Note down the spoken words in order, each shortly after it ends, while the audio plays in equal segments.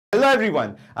Hello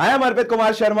everyone, I am Arpit Kumar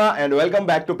Sharma and welcome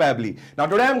back to Pabbly. Now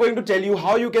today I am going to tell you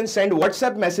how you can send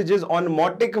WhatsApp messages on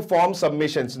Mautic form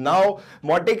submissions. Now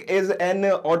Mautic is an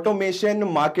automation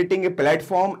marketing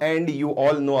platform and you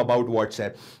all know about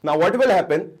WhatsApp. Now what will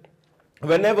happen?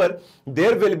 Whenever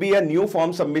there will be a new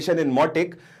form submission in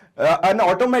Mautic, an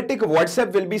automatic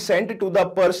WhatsApp will be sent to the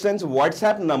person's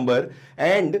WhatsApp number.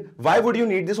 And why would you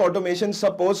need this automation?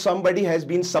 Suppose somebody has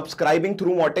been subscribing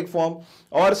through Mautic form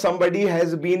or somebody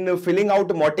has been filling out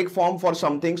Mautic form for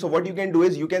something. So what you can do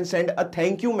is you can send a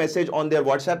thank you message on their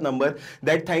WhatsApp number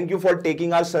that thank you for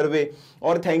taking our survey,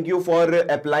 or thank you for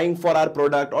applying for our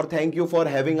product, or thank you for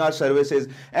having our services.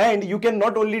 And you can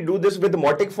not only do this with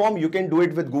Mautic form, you can do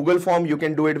it with Google form, you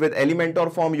can do it with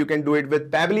Elementor form, you can do it with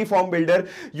Pabbly form builder,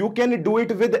 you can do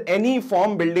it with any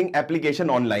form building application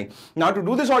online. Now to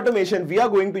do this automation, we are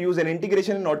going to use an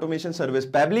integration and automation service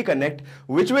Pabbly Connect,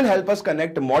 which will help us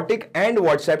connect Mautic and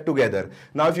WhatsApp together.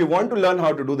 Now if you want to learn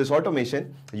how to do this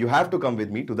automation, you have to come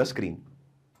with me to the screen.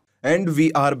 And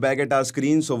we are back at our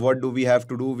screen. So what do we have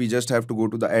to do? We just have to go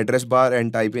to the address bar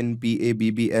and type in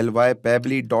Pabbly,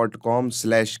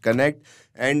 pabbly.com/connect,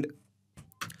 and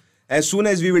as soon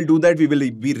as we will do that, we will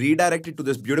be redirected to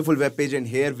this beautiful web page, and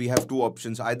here we have two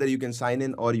options. Either you can sign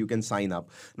in or you can sign up.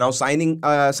 Now signing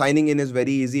in is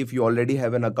very easy. If you already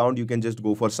have an account, you can just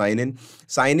go for sign in.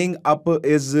 Signing up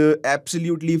is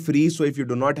absolutely free. So if you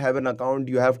do not have an account,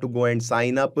 you have to go and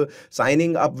sign up.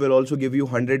 Signing up will also give you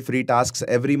 100 free tasks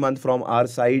every month from our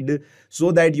side,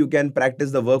 so that you can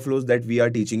practice the workflows that we are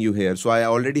teaching you here. So I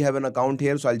already have an account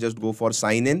here, so I'll just go for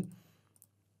sign in.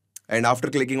 And after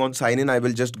clicking on sign in, I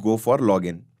will just go for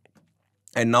login.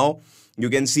 And now you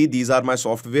can see these are my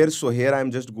software. So here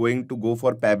I'm just going to go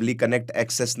for Pabbly Connect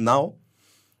Access Now.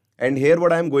 And here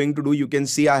what I'm going to do, you can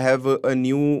see I have a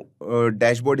new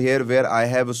dashboard here where I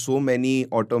have so many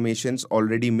automations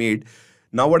already made.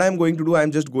 Now what I'm going to do,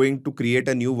 I'm just going to create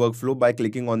a new workflow by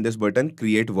clicking on this button,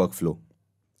 Create Workflow.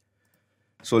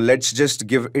 So let's just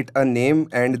give it a name,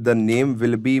 and the name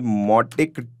will be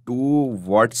Mautic to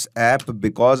WhatsApp,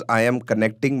 because I am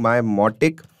connecting my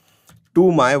Mautic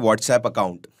to my WhatsApp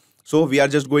account. So we are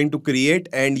just going to create,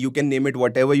 and you can name it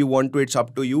whatever you want to, it's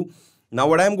up to you. Now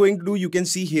what I'm going to do, you can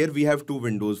see here we have two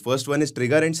windows. First one is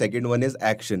trigger and second one is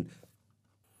action.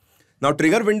 Now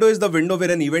trigger window is the window where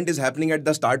an event is happening at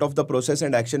the start of the process,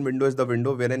 and action window is the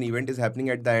window where an event is happening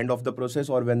at the end of the process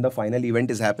or when the final event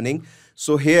is happening.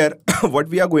 So here what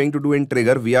we are going to do in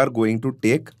trigger, we are going to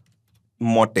take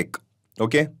Mautic.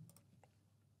 Okay.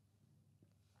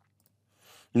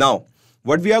 Now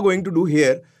what we are going to do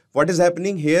here, what is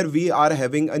happening here, we are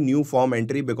having a new form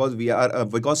entry because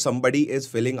because somebody is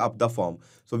filling up the form.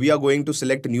 So we are going to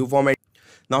select new form.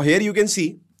 Now here you can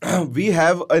see we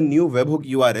have a new webhook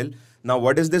URL. Now,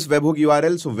 what is this webhook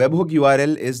URL? So, webhook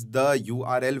URL is the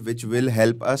URL which will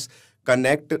help us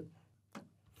connect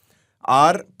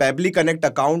our Pabbly Connect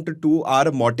account to our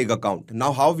Mautic account.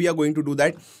 Now, how we are going to do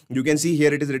that? You can see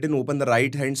here it is written, open the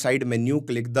right hand side menu,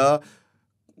 click the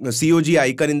COG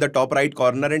icon in the top right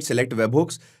corner and select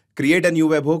webhooks. Create a new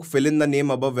webhook, fill in the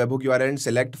name above webhook URL and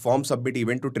select form submit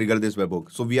event to trigger this webhook.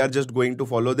 So we are just going to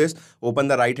follow this. Open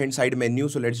the right hand side menu.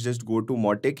 So let's just go to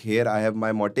Mautic. Here I have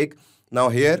my Mautic. Now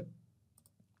here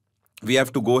we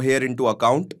have to go here into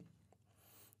account,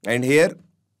 and here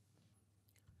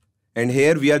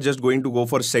we are just going to go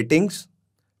for settings,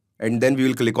 and then we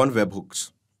will click on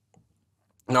webhooks.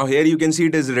 Now here you can see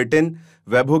it is written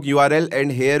webhook URL,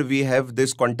 and here we have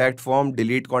this contact form,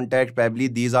 delete contact,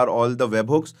 Pabbly. These are all the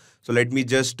webhooks. So let me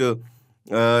just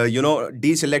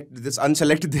deselect this,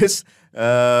 unselect this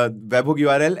webhook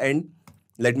URL, and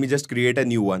let me just create a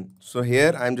new one. So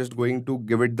here I'm just going to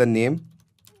give it the name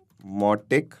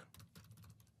Mautic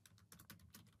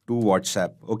to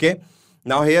WhatsApp. Okay.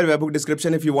 Now here webhook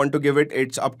description, if you want to give it,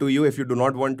 it's up to you. If you do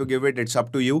not want to give it, it's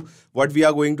up to you. What we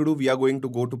are going to do, we are going to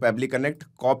go to Pabbly Connect,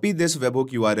 copy this webhook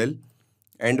URL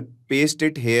and paste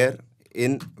it here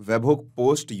in webhook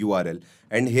post URL.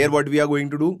 And here what we are going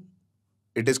to do,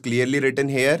 it is clearly written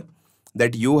here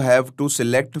that you have to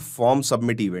select form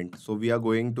submit event. So we are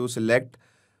going to select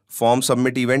form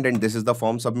submit event, and this is the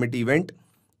form submit event.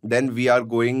 Then we are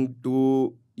going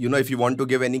to, if you want to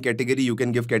give any category, you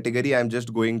can give category. I'm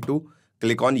just going to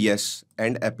click on yes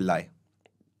and apply.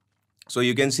 So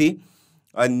you can see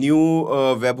a new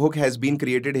webhook has been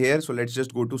created here. So let's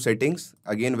just go to settings,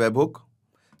 again webhook,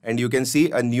 and you can see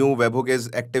a new webhook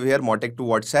is active here, Mautic to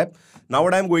WhatsApp. Now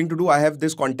what I'm going to do, I have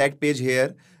this contact page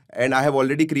here, and I have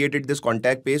already created this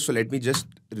contact page. So let me just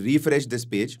refresh this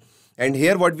page. And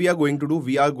here what we are going to do,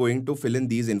 we are going to fill in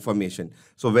these information.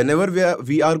 So whenever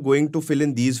we are going to fill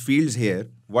in these fields here,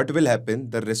 what will happen?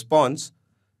 The response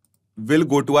will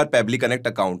go to our Pabbly Connect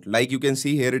account. Like you can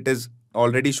see here, it is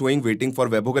already showing waiting for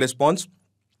webhook response.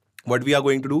 What we are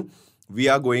going to do, we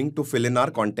are going to fill in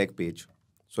our contact page.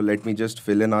 So let me just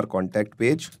fill in our contact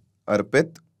page.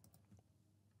 Arpit,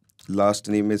 last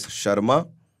name is Sharma,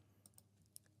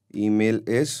 email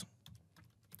is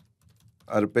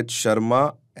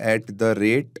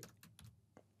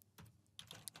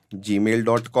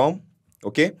arpitsharma@gmail.com.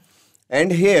 Okay,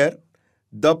 and here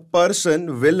the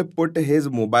person will put his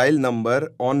mobile number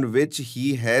on which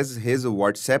he has his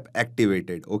WhatsApp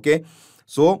activated. Okay,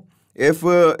 so if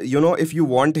if you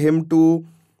want him to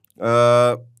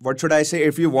what should I say,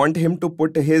 if you want him to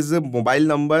put his mobile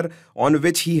number on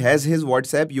which he has his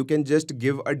WhatsApp, you can just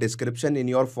give a description in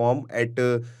your form at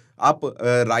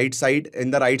right side.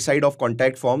 In the right side of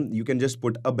contact form, you can just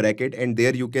put a bracket, and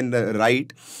there you can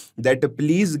write that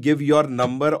please give your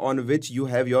number on which you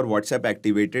have your WhatsApp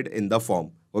activated in the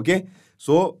form. Okay,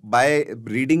 so by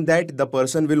reading that, the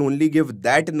person will only give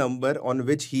that number on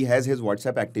which he has his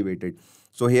WhatsApp activated.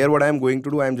 So here what I am going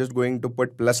to do, I am just going to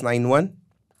put +91,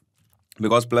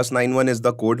 because +91 is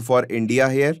the code for India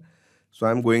here. So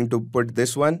I am going to put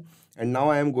this one, and now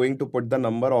I am going to put the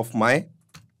number of my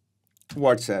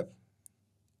WhatsApp,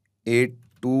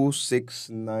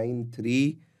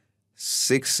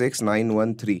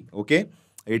 82693669113. Okay,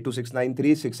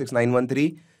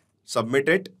 82693669113. Submit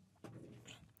it.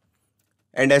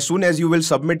 And as soon as you will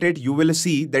submit it, you will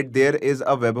see that there is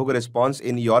a webhook response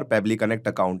in your Pabbly Connect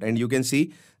account. And you can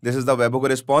see this is the webhook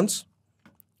response.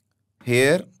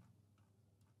 Here,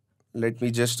 let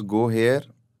me just go here.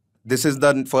 This is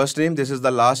the first name, this is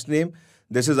the last name.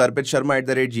 This is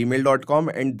arpitsharma@gmail.com,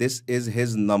 and this is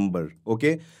his number.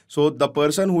 Okay, so the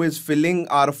person who is filling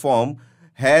our form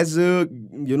has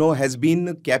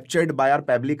been captured by our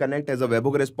Pabbly Connect as a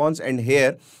webhook response, and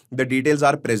here the details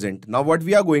are present. Now what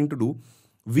we are going to do,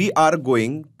 we are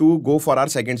going to go for our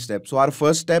second step. So our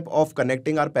first step of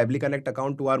connecting our Pabbly Connect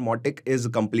account to our Mautic is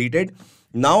completed.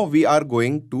 Now we are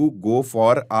going to go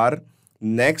for our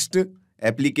next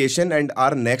application and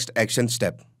our next action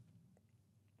step.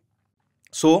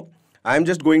 So I am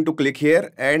just going to click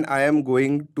here, and I am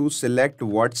going to select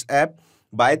WhatsApp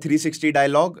by 360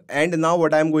 dialog. And now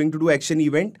what I am going to do, action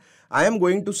event, I am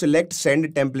going to select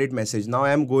send template message. Now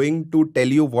I am going to tell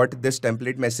you what this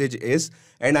template message is,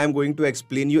 and I am going to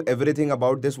explain you everything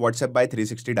about this WhatsApp by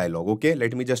 360 dialog. Okay,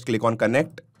 let me just click on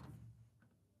connect.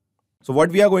 So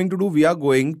what we are going to do, we are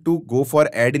going to go for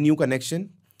add new connection.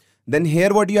 Then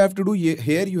here what you have to do,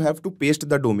 here you have to paste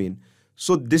the domain.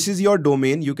 So this is your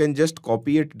domain. You can just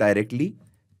copy it directly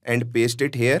and paste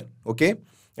it here. Okay,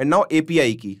 and now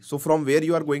API key. So from where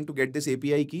you are going to get this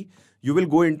API key, you will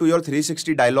go into your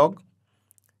 360 dialog.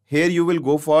 Here you will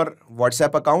go for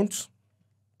WhatsApp accounts.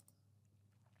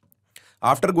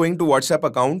 After going to WhatsApp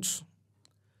accounts,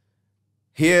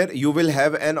 here you will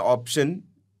have an option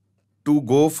to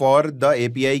go for the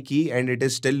API key, and it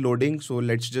is still loading. So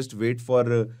let's just wait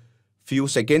for a few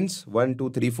seconds. 1, 2,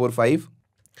 3, 4, 5.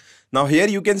 Now here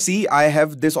you can see I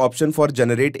have this option for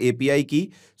generate API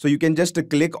key. So you can just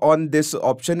click on this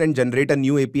option and generate a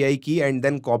new API key, and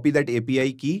then copy that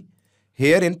API key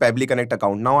here in Pabbly Connect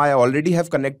account. Now I already have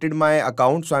connected my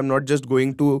account, so I'm not just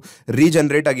going to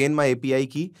regenerate again my API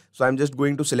key. So I'm just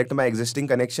going to select my existing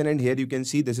connection, and here you can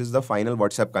see this is the final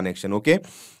WhatsApp connection. Okay,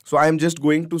 so I'm just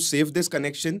going to save this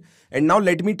connection, and now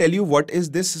let me tell you what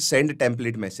is this send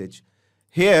template message.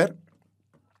 Here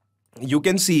you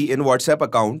can see in WhatsApp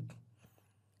account,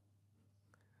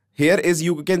 here is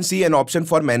you can see an option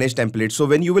for manage templates. So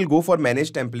when you will go for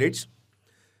manage templates,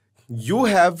 you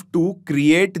have to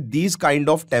create these kind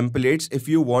of templates if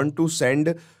you want to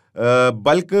send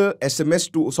bulk SMS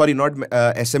to, sorry, not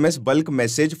SMS, bulk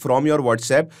message from your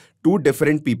WhatsApp to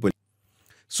different people.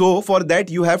 So for that,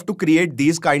 you have to create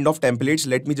these kind of templates.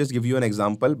 Let me just give you an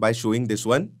example by showing this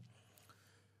one.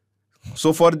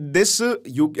 So for this,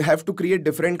 you have to create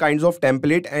different kinds of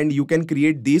template, and you can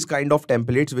create these kind of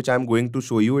templates, which I'm going to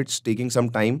show you. It's taking some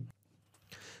time.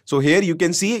 So here you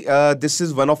can see this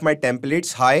is one of my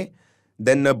templates. Hi,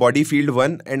 then body field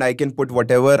 1, and I can put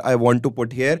whatever I want to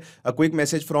put here. A quick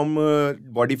message from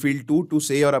body field 2 to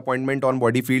say your appointment on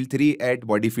body field 3 at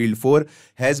body field 4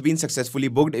 has been successfully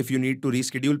booked. If you need to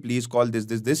reschedule, please call this.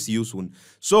 See you soon.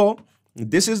 So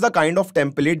this is the kind of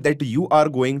template that you are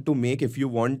going to make if you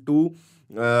want to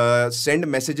send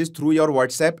messages through your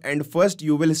WhatsApp. And first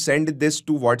you will send this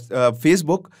to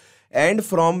Facebook, and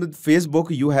from Facebook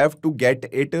you have to get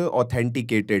it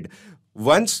authenticated.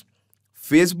 Once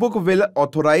Facebook will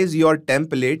authorize your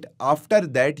template. After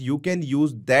that, you can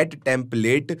use that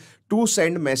template to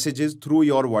send messages through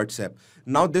your WhatsApp.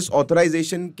 Now, this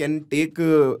authorization can take,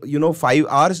 5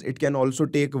 hours. It can also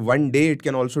take 1 day. It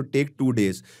can also take 2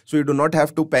 days. So you do not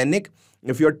have to panic.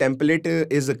 If your template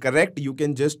is correct, you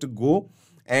can just go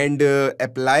and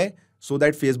apply so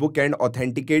that Facebook can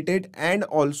authenticate it. And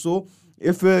also,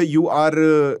 if you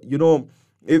are,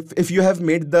 if you have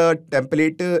made the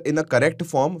template in a correct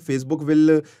form, Facebook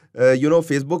will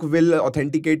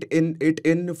authenticate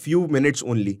in few minutes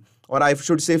only, or I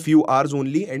should say few hours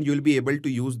only, and you will be able to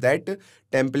use that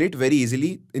template very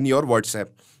easily in your WhatsApp.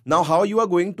 Now, how you are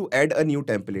going to add a new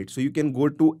template? So you can go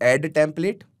to add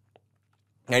template,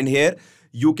 and here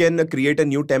you can create a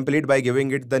new template by giving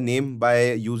it the name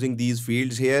by using these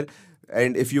fields here.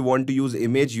 And if you want to use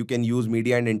image, you can use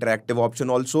media and interactive option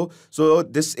also. So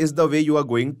this is the way you are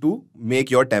going to make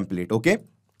your template. Okay.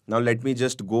 Now let me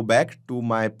just go back to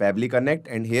my Pabbly Connect,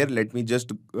 and here let me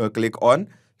just click on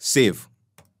save.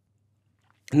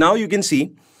 Now you can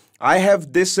see I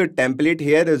have this template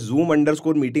here,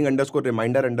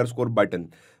 Zoom_meeting_reminder_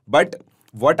 button. But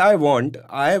what I want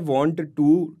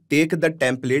to take the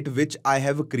template which I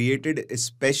have created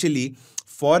especially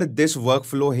for this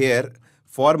workflow here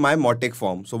for my Mautic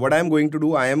form. So what I am going to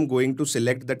do, I am going to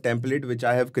select the template which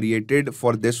I have created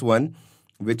for this one,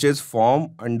 which is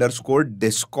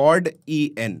form_discord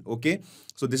en. Okay.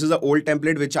 So this is an old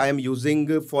template which I am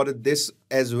using for this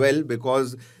as well,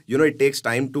 because it takes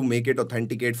time to make it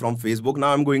authenticate from Facebook.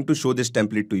 Now I'm going to show this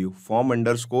template to you,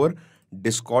 form_discord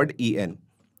en.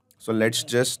 So let's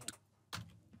just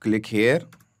click here,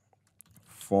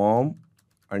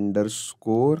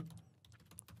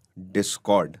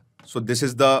 form_discord. So this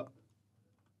is the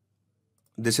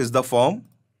form,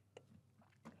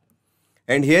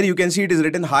 and here you can see it is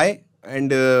written hi,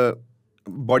 and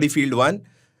body field 1,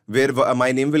 where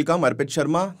my name will come, Arpit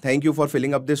Sharma. Thank you for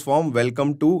filling up this form.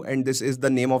 Welcome to, and this is the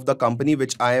name of the company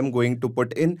which I am going to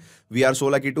put in. We are so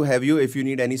lucky to have you. If you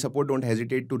need any support, don't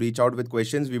hesitate to reach out with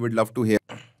questions. We would love to hear.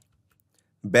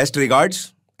 Best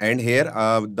regards, and here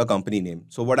the company name.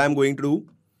 So what I'm going to do,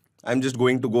 I'm just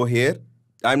going to go here.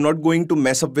 I'm not going to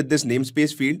mess up with this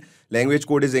namespace field. Language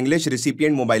code is English,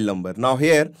 recipient mobile number. Now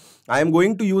here, I am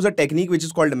going to use a technique which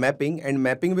is called mapping, and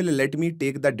mapping will let me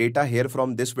take the data here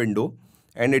from this window,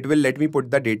 and it will let me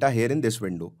put the data here in this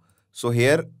window. So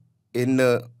here in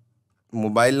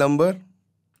mobile number,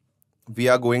 we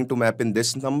are going to map in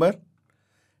this number.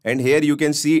 And here you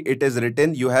can see it is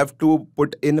written, you have to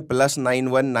put in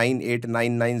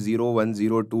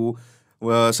 +9198990102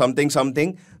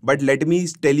 something. But let me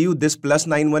tell you, this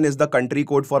 +91 is the country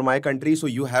code for my country. So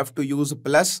you have to use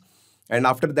plus, and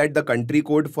after that the country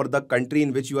code for the country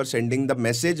in which you are sending the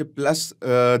message, plus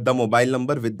the mobile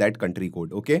number with that country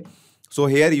code. Okay. So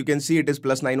here you can see it is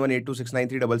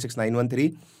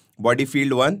 +9182693693669113, body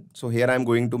field 1. So here I am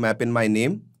going to map in my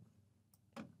name,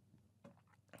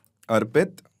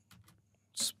 Arpit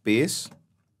space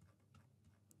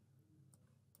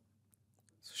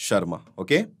Sharma.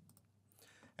 Okay.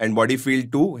 And body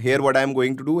field 2, here what I am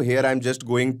going to do, here I am just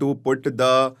going to put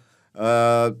the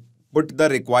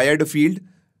required field,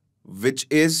 which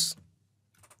is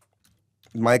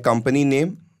my company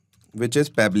name, which is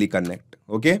Pabbly Connect.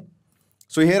 Okay.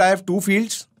 So here I have two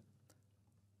fields.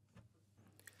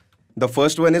 The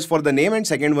first one is for the name and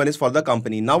second one is for the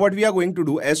company. Now what we are going to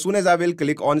do, as soon as I will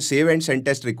click on save and send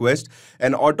test request,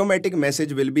 an automatic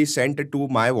message will be sent to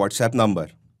my WhatsApp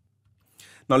number.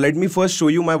 Now let me first show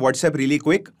you my WhatsApp really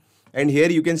quick. And here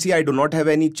you can see I do not have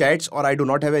any chats, or I do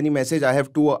not have any message. I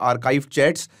have two archived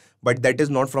chats, but that is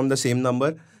not from the same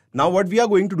number. Now what we are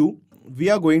going to do, we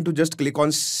are going to just click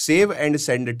on save and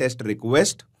send a test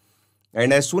request.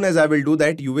 And as soon as I will do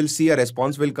that, you will see a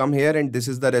response will come here, and this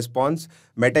is the response,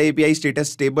 Meta API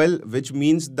status stable, which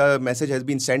means the message has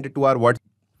been sent to our WhatsApp.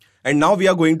 And now we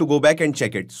are going to go back and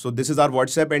check it. So this is our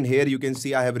WhatsApp, and here you can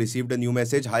see I have received a new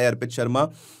message. Hi Arpit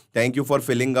Sharma. Thank you for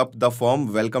filling up the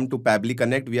form. Welcome to Pabbly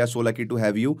Connect. We are so lucky to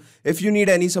have you. If you need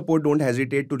any support, don't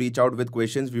hesitate to reach out with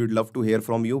questions. We would love to hear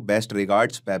from you. Best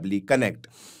regards, Pabbly Connect.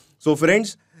 So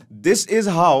friends, this is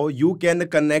how you can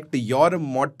connect your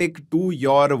Mautic to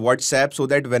your WhatsApp, so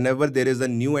that whenever there is a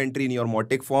new entry in your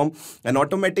Mautic form, an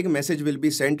automatic message will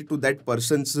be sent to that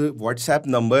person's WhatsApp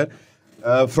number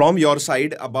from your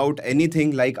side about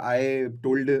anything. Like I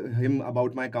told him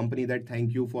about my company that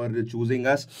thank you for choosing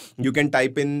us. You can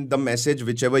type in the message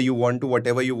whichever you want to,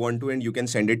 whatever you want to, and you can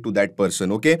send it to that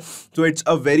person. Okay. So it's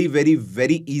a very, very,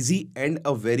 very easy and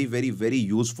a very, very, very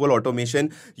useful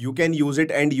automation. You can use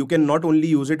it, and you can not only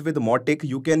use it with Mautic,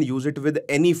 you can use it with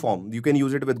any form. You can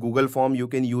use it with Google Form, you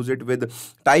can use it with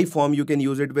Typeform, you can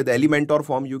use it with Elementor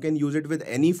form, you can use it with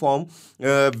any form,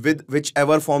 with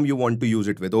whichever form you want to use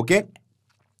it with. Okay.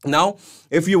 Now,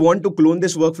 if you want to clone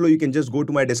this workflow, you can just go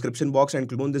to my description box and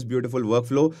clone this beautiful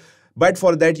workflow. But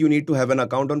for that, you need to have an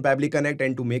account on Pabbly Connect,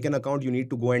 and to make an account, you need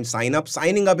to go and sign up.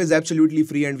 Signing up is absolutely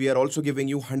free, and we are also giving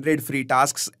you 100 free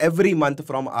tasks every month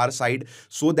from our side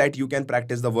so that you can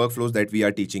practice the workflows that we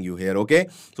are teaching you here, okay?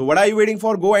 So what are you waiting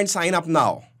for? Go and sign up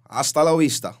now. Hasta la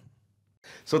vista.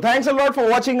 So thanks a lot for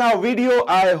watching our video.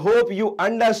 I hope you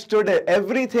understood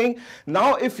everything.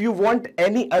 Now, if you want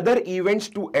any other events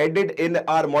to edit in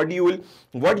our module,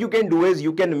 what you can do is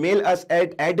you can mail us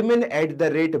at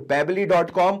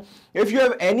admin@pabbly.com. If you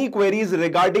have any queries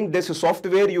regarding this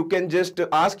software, you can just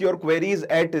ask your queries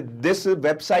at this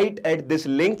website, at this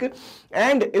link.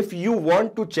 And if you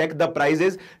want to check the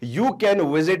prices, you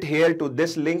can visit here to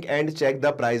this link and check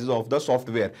the prices of the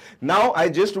software. Now, I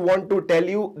just want to tell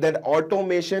you that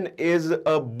automation is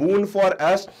a boon for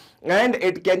us, and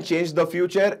it can change the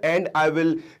future, and I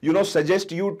will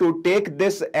suggest you to take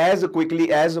this as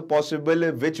quickly as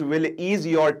possible, which will ease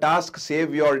your task,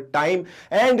 save your time,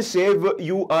 and save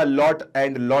you a lot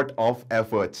of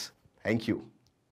efforts. Thank you.